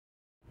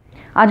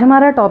आज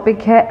हमारा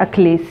टॉपिक है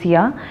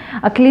अक्लेसिया।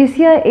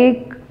 अक्लेसिया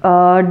एक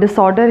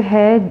डिसऑर्डर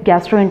है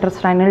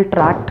गैस्ट्रोइंटेस्टाइनल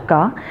ट्रैक्ट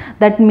का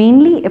that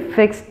mainly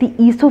effects the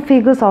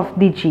oesophagus of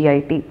the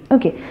GIT.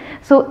 Okay,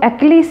 सो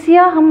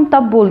अक्लेसिया हम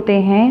तब बोलते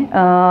हैं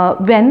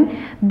when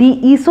the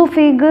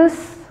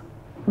oesophagus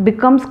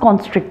becomes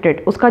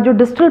constricted. उसका जो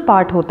डिस्टल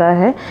पार्ट होता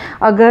है,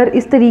 अगर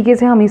इस तरीके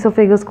से हम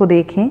ईसोफेगस को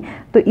देखें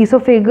तो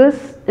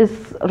ईसोफेगस इज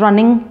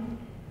रनिंग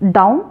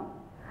डाउन,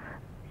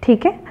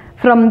 ठीक है।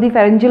 फ्रॉम द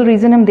फेरेंजियल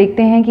रीजन हम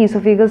देखते हैं कि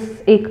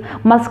ईसोफेगस एक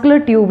मस्कुलर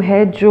ट्यूब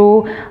है जो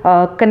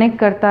कनेक्ट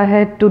करता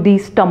है टू दी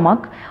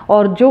स्टमक,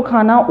 और जो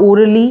खाना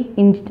ओरली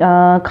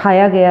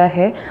खाया गया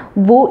है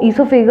वो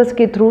ईसोफेगस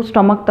के थ्रू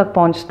स्टमक तक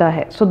पहुंचता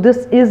है। So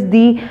this is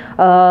the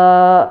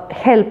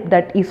help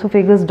that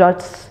oesophagus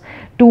does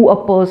to a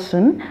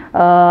person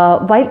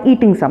while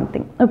eating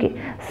something. Okay,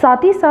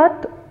 साथ ही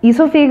साथ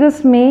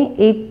ईसोफेगस में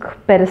एक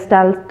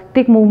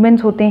पेरिस्टाल्टिक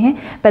मूवमेंट्स होते हैं।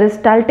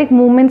 पेरिस्टाल्टिक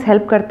मूवमेंट्स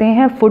हेल्प करते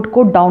हैं फूड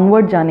को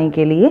डाउनवर्ड जाने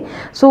के लिए।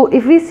 So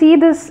if we see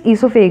this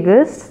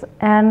oesophagus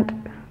and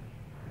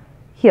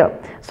here,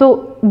 so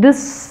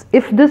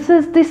if this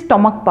is the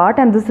stomach part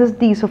and this is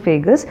the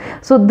esophagus,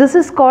 so this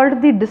is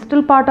called the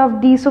distal part of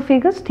the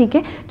esophagus, ठीक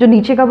है। जो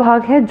नीचे का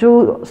भाग है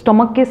जो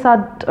स्टमक के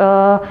साथ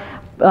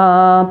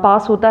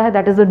पास होता है,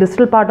 that is the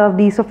distal part of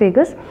the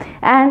oesophagus.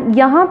 And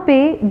यहाँ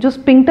पे जो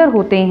स्पिंक्टर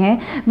होते हैं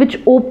विच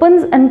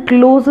opens and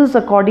closes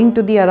according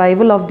to the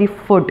arrival of the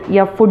food,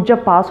 या फूड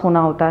जब पास होना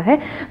होता है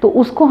तो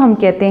उसको हम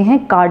कहते हैं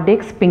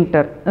कार्डियक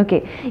स्पिंक्टर।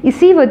 ओके,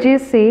 इसी वजह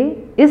से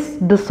इस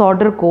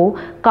डिसऑर्डर को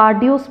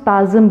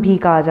कार्डियोस्पैज्म भी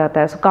कहा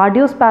जाता है। सो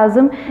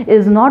कार्डियोस्पैज्म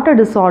is not a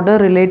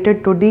disorder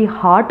related to the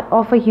heart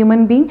of a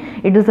human being,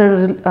 it is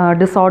a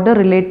disorder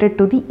related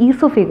to the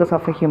oesophagus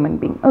of a human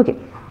being. Okay,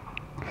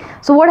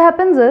 so what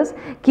happens is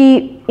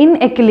कि इन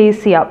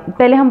एक्लेसिया,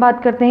 पहले हम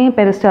बात करते हैं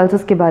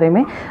पेरिस्टाल्सिस के बारे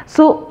में।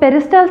 सो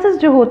peristalsis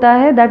जो होता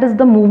है that is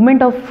the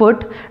movement of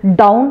food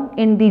down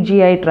in the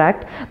GI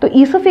tract. तो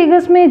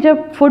ईसोफेगस में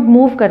जब फूड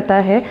मूव करता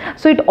है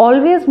so it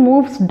always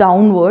moves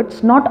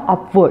downwards, not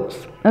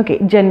upwards. Okay,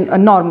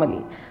 normally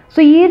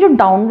सो ये जो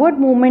डाउनवर्ड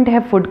मूवमेंट है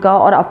फूड का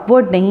और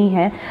अपवर्ड नहीं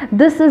है,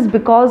 this is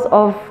because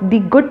of the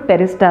good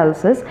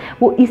peristalsis.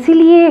 वो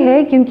इसीलिए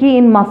है क्योंकि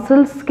इन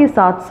मसल्स के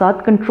साथ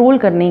साथ कंट्रोल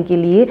करने के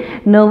लिए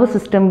नर्वस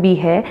सिस्टम भी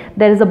है।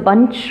 There is a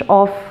bunch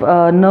of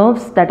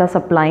nerves that are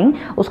supplying,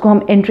 उसको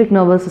हम एंट्रिक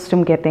नर्वस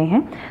सिस्टम कहते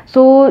हैं।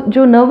 सो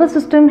जो नर्वस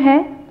सिस्टम है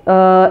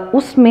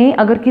उसमें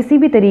अगर किसी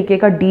भी तरीके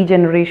का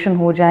डीजेनरेशन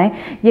हो जाए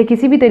या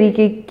किसी भी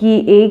तरीके की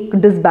एक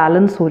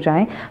डिसबैलेंस हो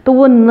जाए तो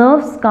वो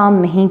नर्व्स काम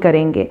नहीं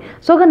करेंगे।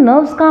 सो अगर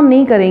नर्व्स काम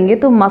नहीं करेंगे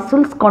तो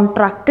मसल्स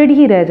कॉन्ट्रैक्टेड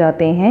ही रह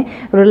जाते हैं,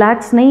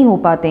 रिलैक्स नहीं हो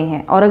पाते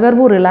हैं। और अगर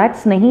वो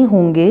रिलैक्स नहीं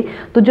होंगे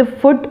तो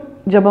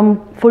जब हम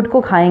फूड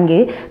को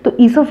खाएंगे तो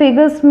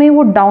ईसोफेगस में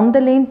वो डाउन द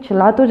लेन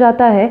चला तो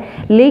जाता है,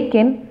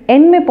 लेकिन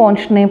एंड में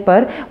पहुंचने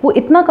पर वो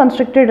इतना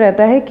कंस्ट्रिक्टेड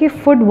रहता है कि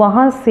फूड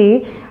वहाँ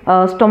से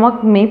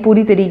स्टमक में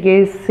पूरी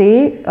तरीके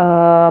से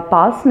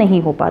पास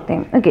नहीं हो पाते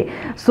हैं। Okay,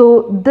 so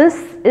this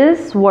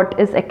is what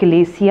is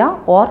achalasia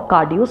और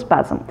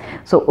कार्डियोस्पैज्म।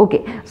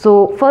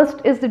 So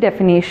first is the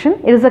definition.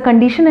 It is a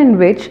condition in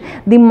which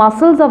the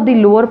muscles of the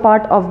lower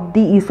part of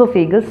the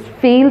oesophagus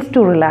fails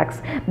to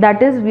relax,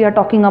 that is we are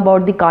talking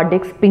about the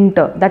cardiac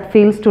sphincter that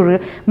fails to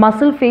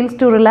muscle fails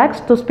to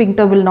relax, so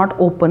sphincter will not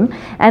open,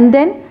 and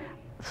then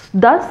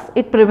thus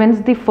it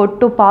prevents the food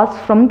to pass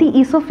from the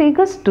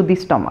esophagus to the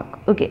stomach.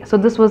 Okay,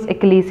 so this was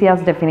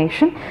Achalasia's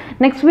definition.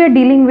 Next we are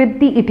dealing with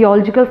the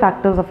etiological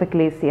factors of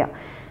Achalasia.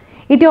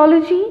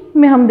 etiology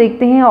में हम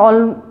देखते हैं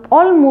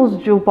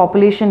almost जो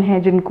population है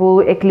जिनको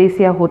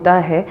achalasia होता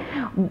है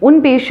उन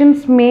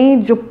पेशेंट्स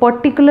में जो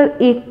पर्टिकुलर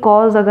एक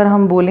कॉज अगर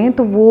हम बोलें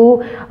तो वो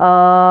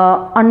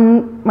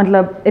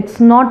मतलब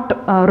it's not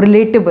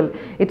relatable,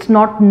 it's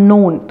not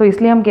known. तो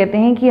इसलिए हम कहते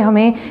हैं कि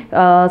हमें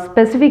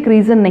स्पेसिफिक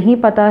रीज़न नहीं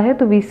पता है,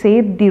 तो वी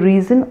से द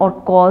रीज़न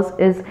और cause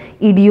is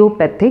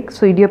idiopathic.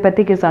 So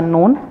idiopathic is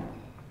unknown.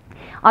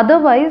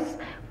 Otherwise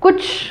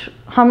कुछ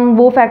हम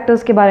वो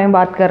फैक्टर्स के बारे में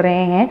बात कर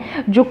रहे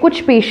हैं जो कुछ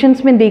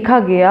पेशेंट्स में देखा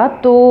गया,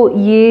 तो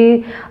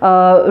ये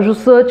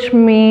रिसर्च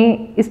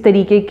में इस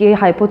तरीके के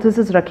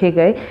हाइपोथेसिस रखे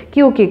गए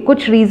कि ओके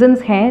कुछ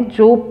रीजंस हैं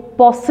जो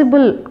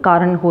पॉसिबल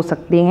कारण हो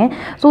सकते हैं।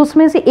 सो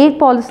उसमें से एक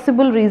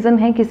पॉसिबल रीज़न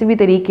है किसी भी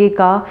तरीके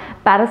का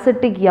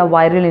पैरासिटिक या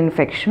वायरल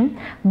इन्फेक्शन।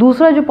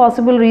 दूसरा जो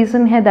पॉसिबल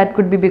रीज़न है that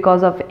could be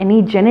because of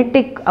any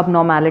genetic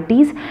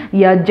अबनॉर्मैलिटीज़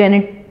या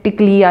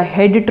या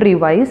हेरिडिटरी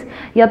वाइज,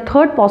 या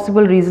थर्ड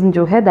पॉसिबल रीज़न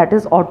जो है that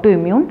is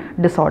autoimmune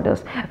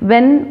disorders.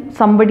 When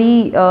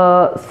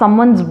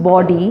someone's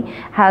body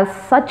has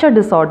such a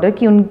disorder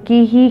कि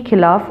उनकी ही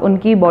खिलाफ,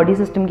 उनकी बॉडी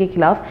सिस्टम के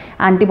खिलाफ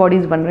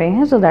एंटीबॉडीज़ बन रहे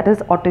हैं, so that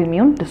is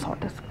autoimmune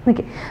disorders.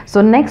 Okay,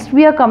 so next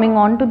we are coming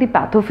on to the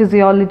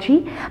pathophysiology.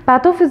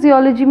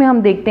 Pathophysiology में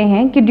हम देखते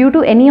हैं कि due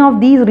to any of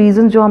these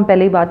reason जो हम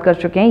पहले ही बात कर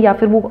चुके हैं, या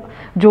फिर वो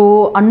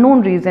जो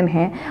अननोन रीज़न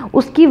है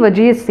उसकी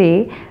वजह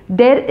से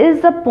देयर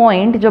इज़ अ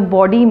पॉइंट जब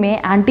बॉडी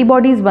में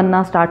एंटीबॉडीज़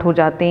बनना स्टार्ट हो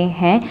जाते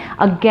हैं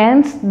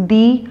against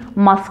the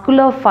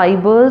muscular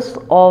fibres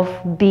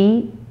of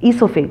the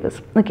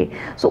oesophagus. Okay,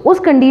 सो उस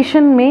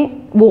कंडीशन में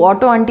वो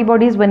ऑटो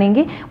एंटीबॉडीज़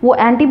बनेंगे। वो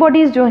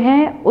एंटीबॉडीज़ जो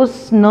हैं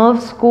उस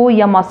नर्व्स को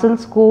या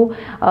मसल्स को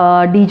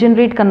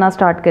डिजनरेट करना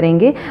स्टार्ट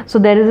करेंगे, so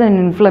there is an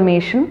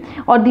inflammation.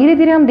 और धीरे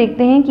धीरे हम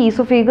देखते हैं कि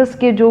ईसोफेगस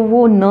के जो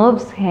वो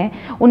नर्व्स हैं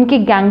उनके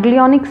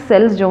गैंग्लियोनिक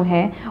सेल्स जो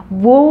हैं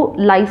वो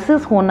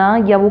लाइसिस होना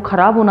या वो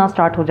ख़राब होना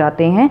स्टार्ट हो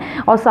जाते हैं,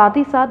 और साथ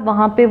ही साथ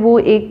वहाँ पे वो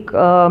एक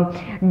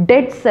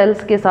डेड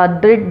सेल्स के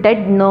साथ,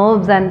 डेड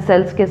नर्व्स एंड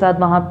सेल्स के साथ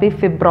वहाँ पे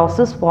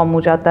फिब्रोसिस फॉर्म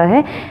हो जाता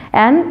है।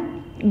 एंड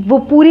वो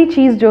पूरी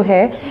चीज़ जो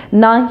है,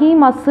 ना ही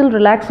मसल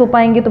रिलैक्स हो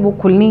पाएंगे तो वो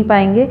खुल नहीं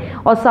पाएंगे,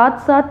 और साथ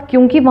साथ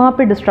क्योंकि वहाँ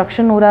पे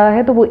डिस्ट्रक्शन हो रहा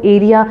है तो वो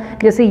एरिया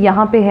जैसे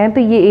यहाँ पे है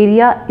तो ये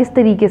एरिया इस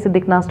तरीके से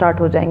दिखना स्टार्ट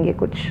हो जाएंगे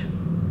कुछ।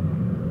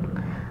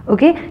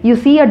 Okay, you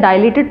see a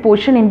dilated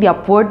portion in the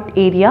upward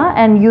area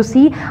and you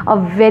see a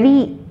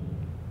very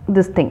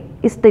this thing,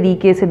 इस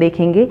तरीके से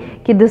देखेंगे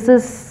कि this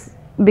is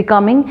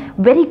becoming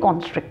very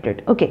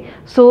constricted. Okay,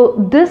 so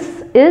this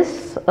is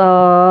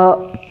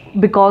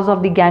because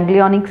of the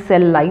ganglionic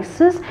cell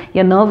lysis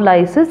या nerve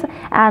lysis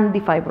and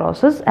the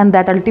fibrosis, and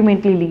that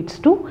ultimately leads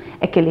to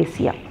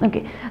achalasia.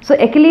 Okay, so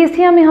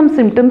achalasia में हम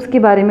symptoms के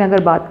बारे में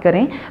अगर बात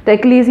करें तो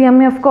achalasia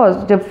में of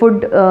course जब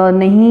food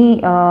नहीं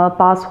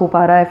pass हो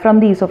पा रहा है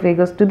from the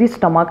esophagus to the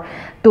stomach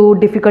तो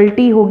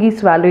difficulty होगी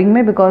swallowing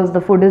में because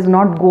the food is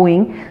not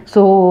going,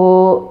 so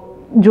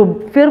जो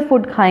फिर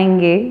फूड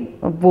खाएंगे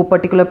वो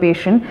पर्टिकुलर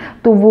पेशेंट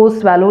तो वो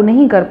स्वेलो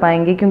नहीं कर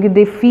पाएंगे क्योंकि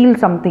दे फील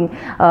समथिंग,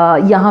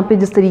 यहाँ पे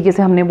जिस तरीके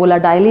से हमने बोला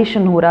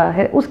डायलेशन हो रहा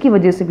है उसकी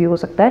वजह से भी हो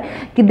सकता है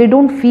कि they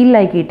don't feel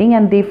like eating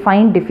and they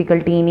find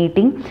difficulty in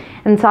eating.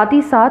 And साथ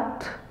ही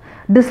साथ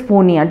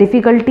dysphonia,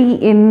 difficulty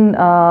in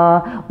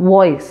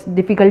voice,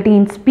 difficulty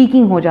in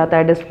speaking हो जाता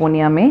है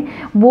डिस्फोनिया में।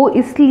 वो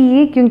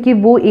इसलिए क्योंकि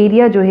वो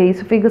एरिया जो है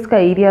इसोफेगस का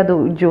एरिया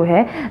जो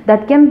है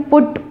that can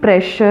put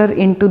pressure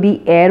into the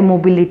air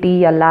mobility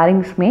या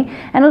लैरिंग्स में,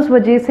 एंड उस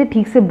वजह से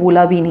ठीक से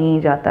बोला भी नहीं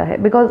जाता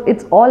है because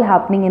it's all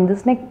happening in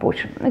this neck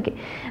portion. Okay,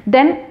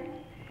 then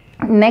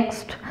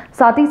next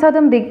साथ ही साथ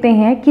हम देखते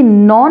हैं कि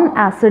नॉन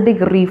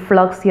एसिडिक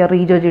रिफ्लक्स या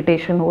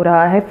रीजर्जिटेशन हो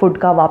रहा है फूड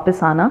का वापस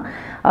आना।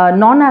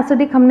 नॉन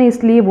एसिडिक हमने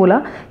इसलिए बोला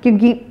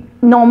क्योंकि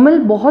नॉर्मल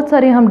बहुत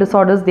सारे हम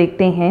डिसऑर्डर्स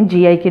देखते हैं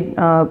जीआई के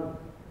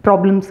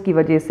प्रॉब्लम्स की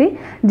वजह से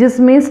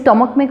जिसमें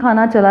स्टमक में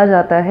खाना चला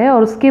जाता है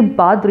और उसके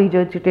बाद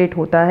रिजर्जिटेट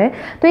होता है,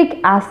 तो एक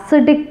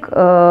एसिडिक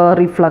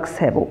रिफ्लक्स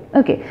है वो।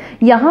 ओके,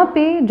 यहाँ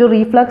पे जो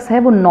रिफ्लक्स है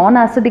वो नॉन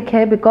एसिडिक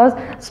है बिकॉज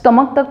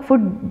स्टमक तक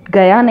फूड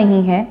गया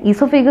नहीं है,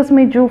 ईसोफेगस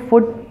में जो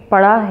फूड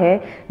पड़ा है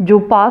जो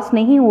पास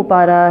नहीं हो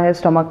पा रहा है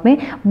स्टमक में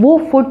वो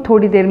फूड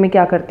थोड़ी देर में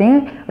क्या करते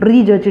हैं,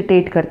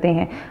 रीजर्जिटेट करते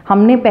हैं।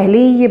 हमने पहले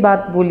ही ये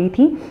बात बोली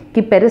थी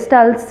कि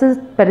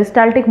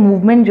पेरिस्टाल्टिक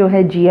मूवमेंट जो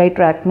है जीआई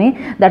ट्रैक्ट में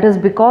that is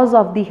because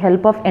of the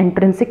help of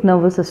एंट्रिंसिक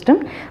nervous system.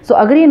 सो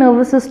अगर ये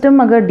नर्वस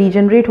सिस्टम अगर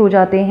डिजनरेट हो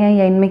जाते हैं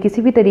या इनमें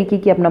किसी भी तरीके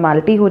की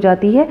एब्नॉर्मैलिटी हो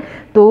जाती है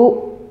तो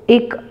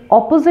एक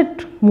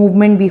ऑपोजिट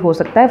मूवमेंट भी हो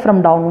सकता है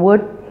from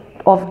downward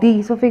of the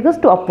esophagus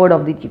to upward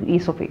of the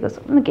esophagus.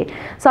 Okay,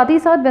 साथ ही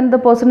साथ when the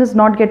person is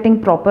not getting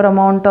proper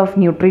amount of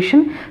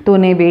nutrition तो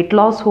उन्हें weight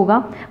loss होगा।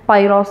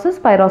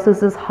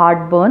 pyrosis is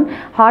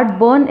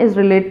heartburn is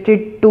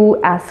related to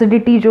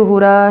acidity जो हो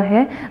रहा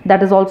है,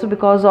 that is also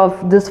because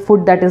of this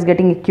food that is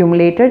getting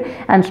accumulated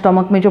and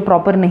stomach में जो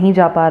proper नहीं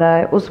जा पा रहा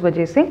है उस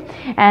वजह से।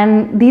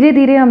 and धीरे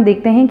धीरे हम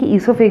देखते हैं कि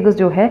esophagus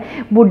जो है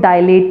वो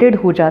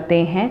dilated हो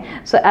जाते हैं।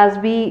 so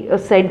as we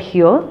said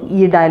here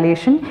ये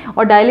dilation,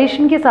 और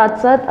dilation के साथ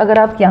साथ अगर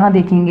आप यहाँ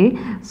देखेंगे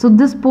so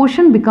this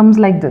portion becomes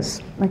like this.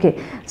 Okay,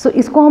 सो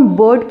इसको हम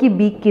बर्ड की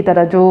बीक की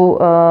तरह जो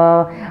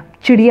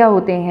चिड़िया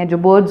होते हैं, जो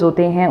बर्ड्स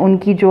होते हैं,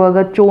 उनकी जो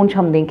अगर चोंच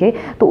हम देखें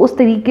तो उस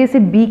तरीके से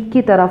बीक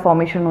की तरह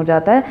फॉर्मेशन हो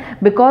जाता है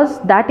बिकॉज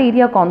दैट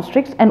एरिया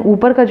कॉन्स्ट्रिक्ट्स एंड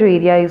ऊपर का जो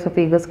एरिया है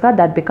इसोफेगस का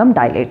that become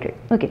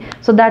dilated. Okay,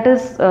 so that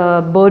is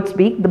birds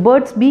beak. The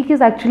birds beak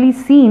is actually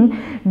scene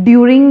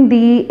during the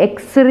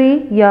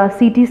x ray या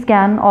CT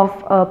scan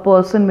of a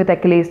person with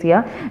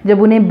achalasia.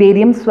 जब उन्हें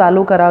barium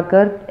swallow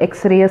कराकर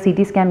x ray या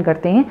सीटी स्कैन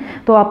करते हैं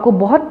तो आपको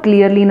बहुत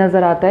क्लियरली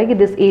नज़र आता है कि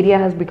this area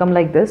has become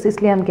like this,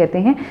 इसलिए हम कहते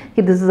हैं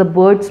कि this is a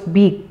bird's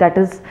beak that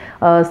is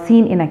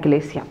seen in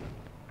achalasia.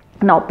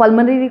 Now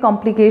pulmonary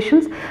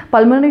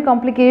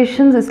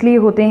complications इसलिए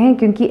होते हैं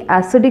क्योंकि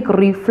एसिडिक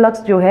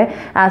रिफ्लक्स जो है,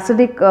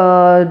 एसिडिक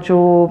जो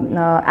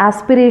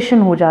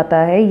एस्पिरेशन हो जाता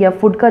है या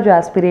फूड का जो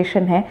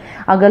एस्पिरेशन है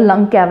अगर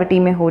लंग कैविटी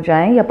में हो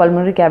जाए या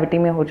पल्मोनरी कैविटी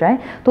में हो जाए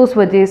तो उस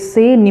वजह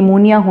से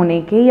निमोनिया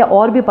होने के या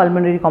और भी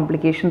पल्मोनरी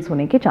कॉम्प्लिकेशंस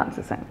होने के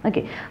चांसेस हैं।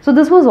 Okay, so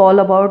this was all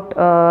about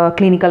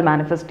clinical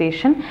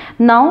manifestation.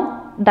 Now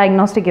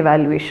diagnostic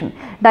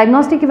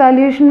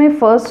evaluation में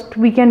first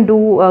we can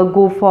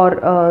go for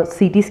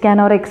CT scan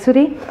और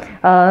X-ray।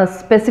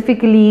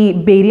 स्पेसिफिकली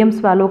बेरियम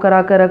स्वेलो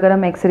कराकर अगर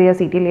हम एक्सरे या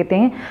सीटी लेते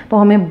हैं तो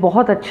हमें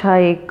बहुत अच्छा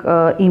एक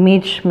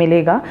इमेज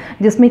मिलेगा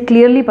जिसमें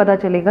क्लियरली पता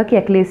चलेगा कि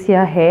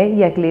एक्लेसिया है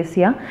या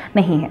एक्लेसिया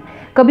नहीं है।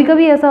 कभी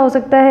कभी ऐसा हो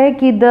सकता है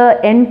कि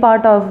the end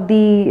part of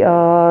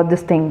the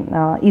this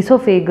thing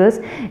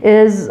oesophagus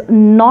is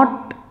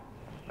not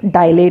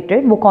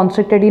dilated, वो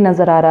कॉन्स्ट्रिक्टेड ही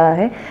नज़र आ रहा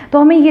है, तो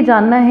हमें ये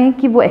जानना है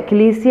कि वो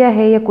एक्लेसिया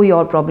है या कोई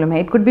और प्रॉब्लम है।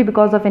 It could be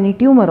because of any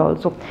tumour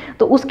also.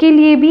 तो उसके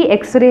लिए भी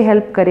एक्सरे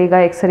हेल्प करेगा,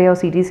 एक्सरे और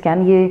सीटी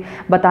स्कैन, ये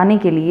बताने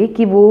के लिए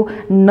कि वो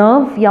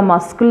नर्व या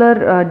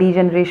मस्कुलर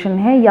डिजेनरेशन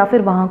है या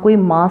फिर वहाँ कोई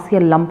मास या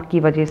लंप की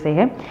वजह से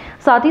है।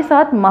 साथ ही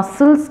साथ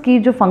मसल्स की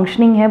जो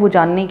फंक्शनिंग है वो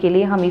जानने के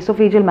लिए हम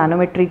ईसोफेजियल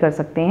मैनोमेट्री कर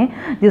सकते हैं,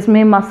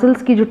 जिसमें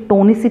मसल्स की जो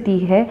टोनिसिटी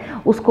है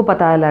उसको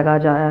पता लगा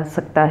जा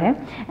सकता है।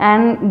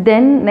 And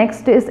then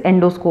next is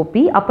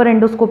endoscopy. Upper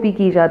endoscopy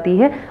की जाती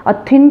है। अ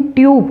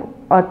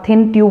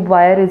thin tube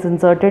wire is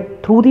inserted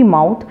through the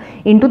mouth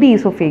into the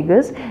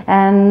esophagus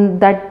and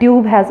that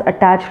tube has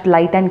attached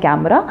light and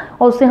camera,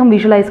 और उससे हम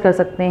विजुलाइज कर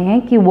सकते हैं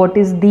कि what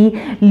is the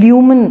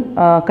lumen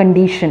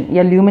condition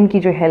या lumen की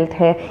जो हेल्थ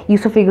है,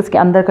 esophagus के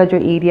अंदर का जो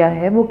एरिया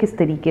है वो किस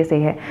तरीके से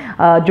है,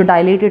 जो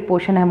डायलेटेड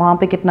पोर्शन है वहाँ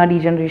पे कितना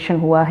डिजनरेशन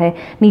हुआ है,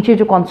 नीचे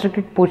जो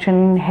कॉन्स्ट्रिक्टेड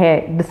पोर्शन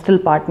है डिस्टल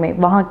पार्ट में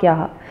वहाँ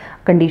क्या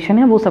कंडीशन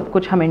है, वो सब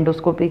कुछ हम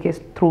एंडोस्कोपी के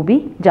थ्रू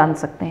भी जान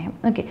सकते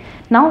हैं। Okay,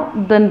 now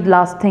the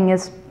last thing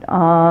is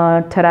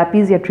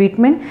therapies या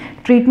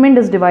treatment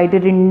is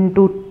divided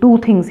into two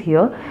things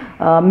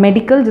here.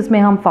 Medical, जिसमें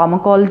हम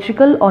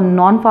फार्माकोलॉजिकल और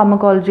नॉन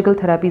फार्माकोलॉजिकल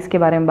थेरापीज़ के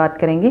बारे में बात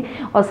करेंगे,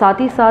 और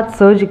साथ ही साथ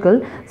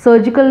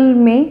सर्जिकल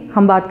में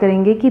हम बात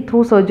करेंगे कि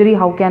through surgery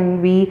how can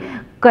we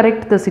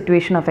correct the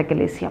situation of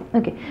achalasia.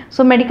 Okay,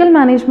 so medical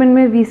management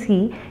में वी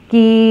सी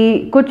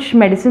कि कुछ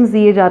मेडिसिन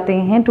दिए जाते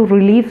हैं टू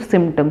रिलीव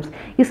सिम्टम्स।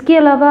 इसके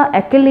अलावा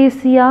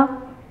एक्लेसिया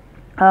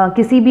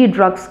किसी भी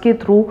ड्रग्स के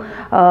थ्रू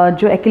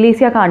जो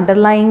एक्लेसिया का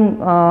अंडरलाइंग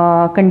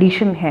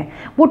कंडीशन है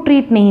वो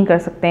ट्रीट नहीं कर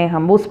सकते हैं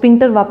हम, वो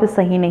स्पिंक्टर वापस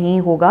सही नहीं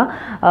होगा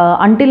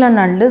until and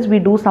unless we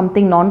do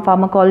something non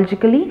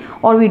pharmacologically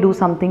और we do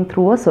something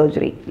through a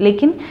surgery.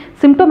 लेकिन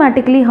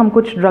सिम्टोमेटिकली हम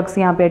कुछ ड्रग्स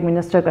यहाँ पे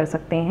एडमिनिस्टर कर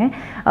सकते हैं।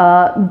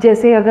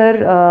 जैसे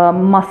अगर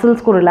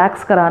मसल्स को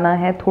रिलैक्स कराना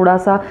है, थोड़ा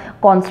सा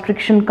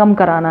कॉन्स्ट्रिक्शन कम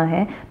कराना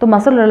है, तो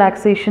मसल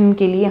रिलैक्सेशन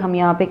के लिए हम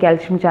यहाँ पे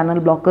कैल्शियम चैनल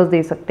ब्लॉकर्स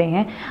दे सकते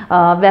हैं,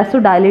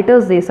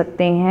 वैसोडायलेटर्स दे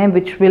सकते हैं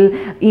which will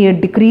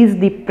decrease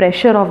the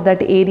pressure of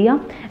that area,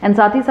 and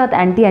साथ ही साथ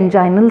एंटी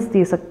एंजाइनल्स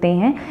दे सकते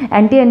हैं।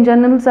 Anti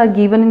एंजाइनल्स are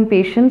given in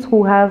patients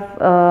who have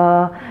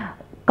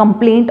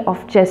complaint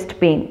of chest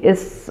pain.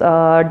 इस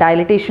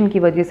डायलिटेशन की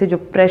वजह से जो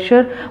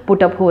प्रेशर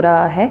पुटअप हो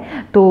रहा है,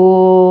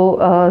 तो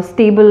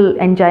स्टेबल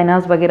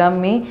एंजाइनास वगैरह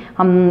में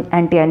हम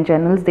एंटी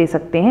एंजाइनल्स दे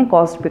सकते हैं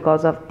caused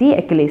because of the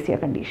achalasia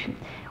condition.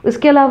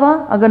 इसके अलावा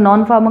अगर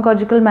नॉन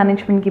फार्माकोलॉजिकल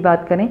मैनेजमेंट की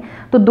बात करें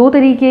तो दो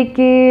तरीके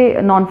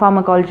के नॉन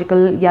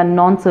फार्माकोलॉजिकल या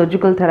नॉन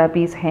सर्जिकल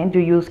थेरापीज़ हैं जो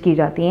यूज़ की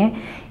जाती हैं।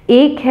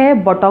 एक है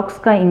बोटॉक्स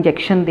का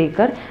इंजेक्शन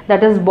देकर,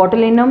 दैट इज़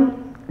बोटुलिनम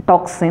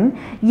टॉक्सिन।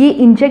 ये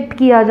इंजेक्ट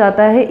किया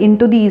जाता है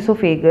इनटू द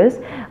ईसोफेगस।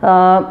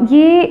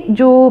 ये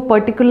जो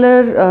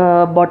पर्टिकुलर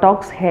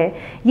बोटॉक्स है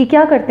ये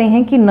क्या करते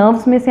हैं कि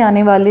नर्व्स में से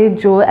आने वाले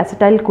जो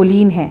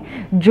एसिटाइलकोलिन हैं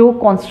जो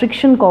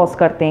कॉन्स्ट्रिक्शन कॉज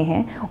करते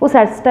हैं, उस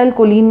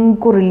एसिटाइलकोलिन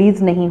को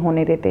रिलीज़ नहीं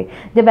होने देते।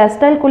 जब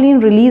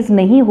एसिटाइलकोलिन रिलीज़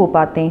नहीं हो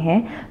पाते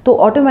हैं तो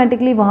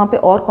ऑटोमेटिकली वहाँ पे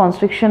और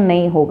कॉन्स्ट्रिक्शन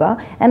नहीं होगा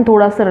एंड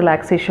थोड़ा सा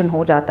रिलैक्सेशन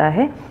हो जाता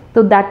है।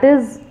 तो that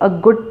is a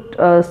good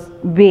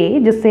way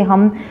जिससे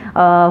हम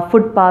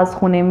फूड पास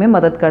होने में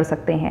मदद कर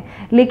सकते हैं।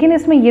 लेकिन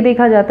इसमें ये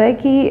देखा जाता है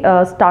कि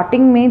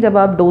स्टार्टिंग में जब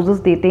आप डोजेस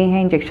देते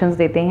हैं, इंजेक्शंस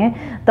देते हैं,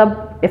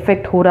 तब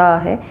इफ़ेक्ट हो रहा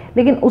है,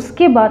 लेकिन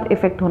उसके बाद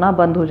इफ़ेक्ट होना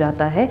बंद हो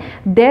जाता है।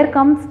 There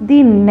comes the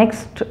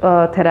next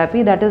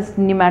therapy, that is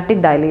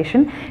pneumatic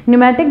dilation.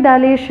 Pneumatic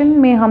dilation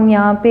में हम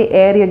यहाँ पे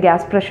एयर या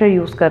गैस प्रेशर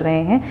यूज़ कर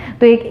रहे हैं,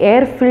 तो एक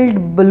air filled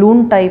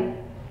balloon type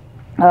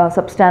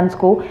substance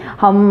को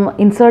हम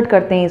इंसर्ट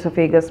करते हैं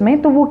इसोफेगस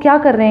में। तो वो क्या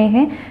कर रहे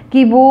हैं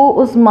कि वो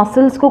उस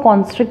मसल्स को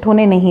कॉन्स्ट्रिक्ट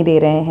होने नहीं दे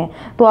रहे हैं।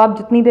 तो आप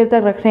जितनी देर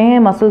तक रख रहे हैं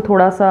मसल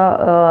थोड़ा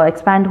सा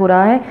एक्सपैंड हो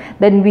रहा है,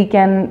 then we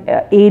can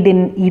add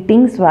in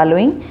eating,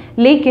 स्वैलोइंग।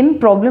 लेकिन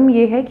प्रॉब्लम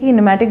ये है कि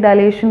न्यूमैटिक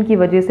डायलेशन की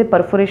वजह से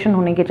परफोरेशन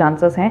होने के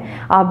चांसेस हैं।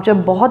 आप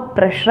जब बहुत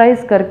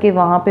प्रेशराइज करके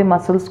वहाँ पे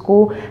मसल्स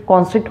को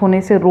कॉन्स्ट्रिक्ट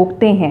होने से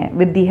रोकते हैं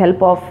with the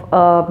help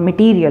of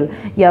material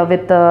या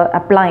विद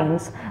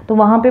अप्लायंस, तो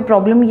वहाँ पे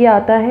प्रॉब्लम ये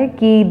आता है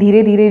कि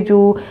धीरे धीरे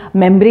जो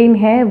मेम्ब्रेन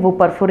है वो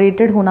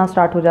परफोरेटेड होना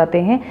स्टार्ट हो जाते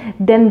हैं,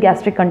 देन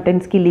गैस्ट्रिक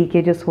कंटेंट्स की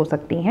लीकेजेस हो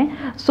सकती हैं।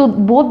 So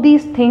both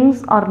these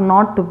things are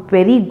not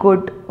very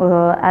good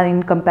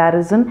in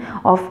comparison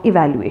of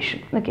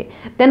evaluation. Okay,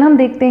 then हम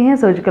देखते हैं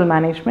सर्जिकल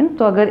मैनेजमेंट।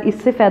 तो अगर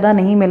इससे फ़ायदा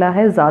नहीं मिला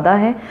है, ज़्यादा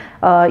है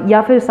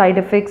या फिर साइड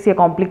इफ़ेक्ट्स या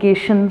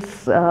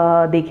कॉम्प्लिकेशंस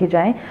देखे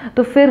जाएँ,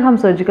 तो फिर हम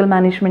सर्जिकल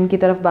मैनेजमेंट की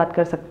तरफ बात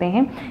कर सकते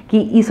हैं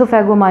कि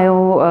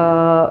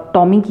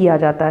ईसोफेगोमायोटॉमी किया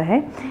जाता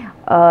है।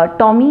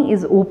 Tommy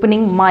is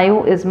opening,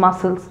 mayo is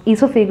muscles.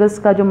 Oesophagus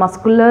का जो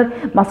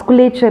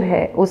मस्कुलेचर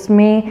है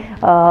उसमें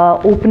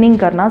ओपनिंग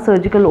करना,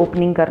 सर्जिकल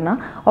ओपनिंग करना,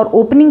 और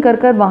ओपनिंग कर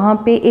कर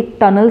वहाँ पे एक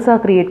टनल सा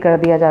क्रिएट कर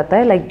दिया जाता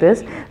है like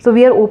this. So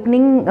we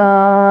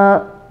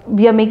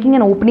are making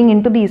an opening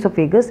into the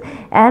oesophagus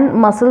and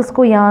muscles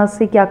को यहाँ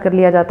से क्या कर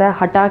लिया जाता है,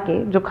 हटा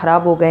के, जो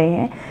ख़राब हो गए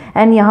हैं,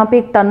 एंड यहाँ पे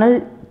एक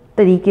टनल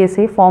तरीके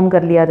से फॉर्म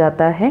कर लिया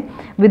जाता है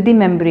विद द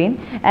मेम्ब्रेन,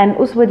 एंड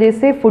उस वजह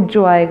से फूड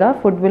जो आएगा,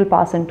 food will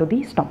pass in to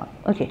the stomach.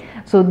 Okay,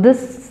 so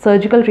this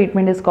surgical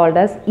treatment is called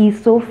as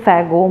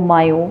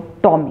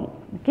ईसोफैगोमायोटॉमी.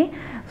 Okay,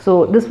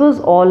 so this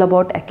was all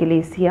about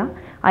achalasia.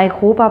 I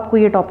hope आपको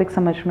ये टॉपिक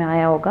समझ में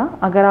आया होगा.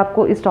 अगर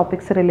आपको इस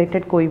टॉपिक से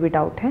रिलेटेड कोई भी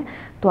डाउट है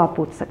तो आप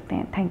पूछ सकते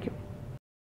हैं. Thank you.